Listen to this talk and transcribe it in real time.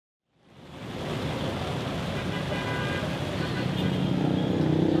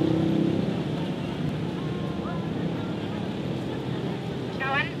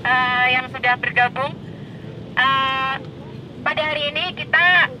sudah bergabung. Pada hari ini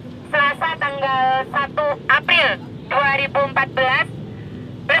kita Selasa tanggal 1 April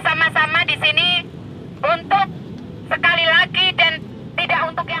 2014 bersama-sama di sini untuk sekali lagi dan tidak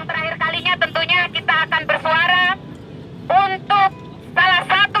untuk yang terakhir kalinya tentunya kita akan bersuara untuk salah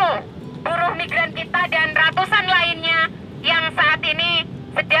satu buruh migran kita dan ratusan lainnya yang saat ini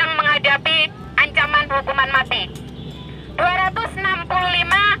sedang menghadapi ancaman hukuman mati. 265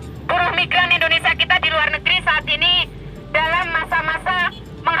 buruh migran Indonesia kita di luar negeri saat ini dalam masa-masa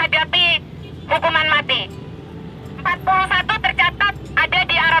menghadapi hukuman mati. 41 tercatat ada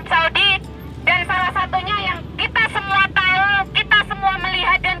di Arab Saudi, dan salah satunya yang kita semua tahu, kita semua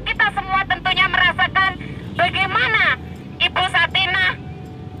melihat, dan kita semua tentunya merasakan bagaimana Ibu Satinah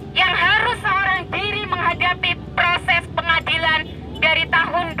yang harus seorang diri menghadapi proses pengadilan dari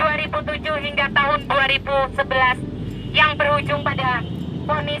tahun 2007 hingga tahun 2011 yang berujung pada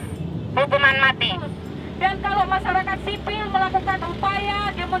vonis hukuman mati. Dan kalau masyarakat sipil melakukan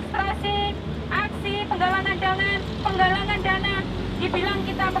upaya demonstrasi, aksi, penggalangan dana, dibilang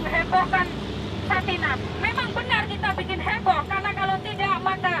kita menghebohkan Satinah. Memang benar kita bikin heboh, karena kalau tidak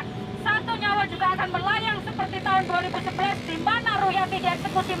maka satu nyawa juga akan melayang seperti tahun 2011 di mana royalti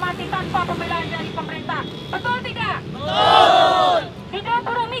dieksekusi mati tanpa pembelaan dari pemerintah. Betul tidak? Betul! Hidup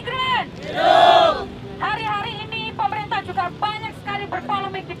buruh migran! Hidup! Hari-hari ini pemerintah juga banyak sekali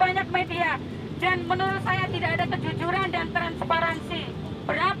berpolemik di banyak media, dan menurut saya tidak ada kejujuran dan transparansi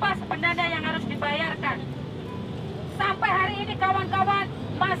berapa sebenarnya yang harus dibayarkan. Sampai hari ini kawan-kawan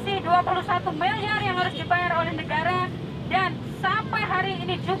masih 21 miliar yang harus dibayar oleh negara, dan sampai hari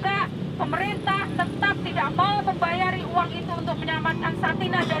ini juga pemerintah tetap tidak mau membayari uang itu untuk menyelamatkan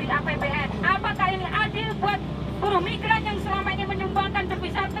Satinah dari APBN. Apakah ini adil buat buruh migran yang selama ini menyumbangkan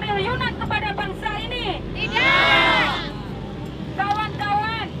devisa triliunan kepada bangsa ini? Tidak!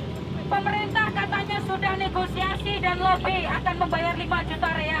 Kawan-kawan, pemerintah katanya sudah negosiasi dan lobby akan membayar 5 juta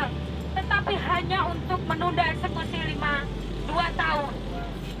real, tetapi hanya untuk menunda eksekusi 2 tahun.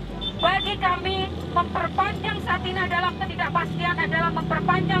 Bagi kami, memperpanjang Satinah dalam ketidakpastian adalah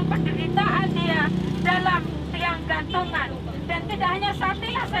memperpanjang penderitaan dia dalam tiang gantungan. Dan tidak hanya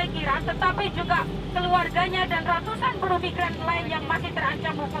Satinah saya kira, tetapi juga keluarganya dan ratusan buruh migran lain yang masih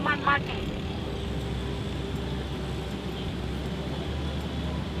terancam hukuman mati.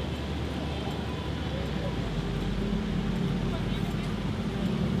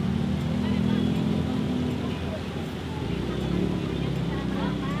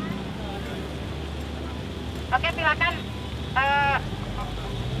 Oke, silakan.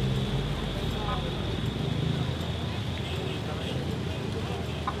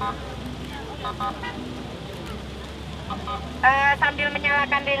 Sambil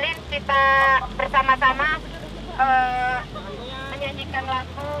menyalakan lilin, kita bersama-sama menyanyikan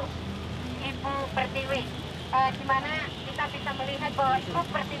lagu Ibu Pertiwi, di mana kita bisa melihat bahwa Ibu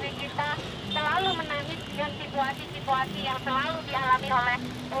Pertiwi kita selalu menangis dengan situasi-situasi yang selalu dialami oleh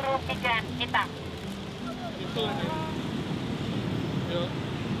buruh migran kita. Itu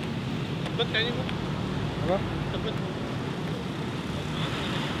tebet kayaknya Bu. Apa? Tebet.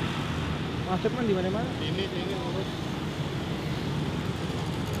 Macet man di mana-mana. Ini urut.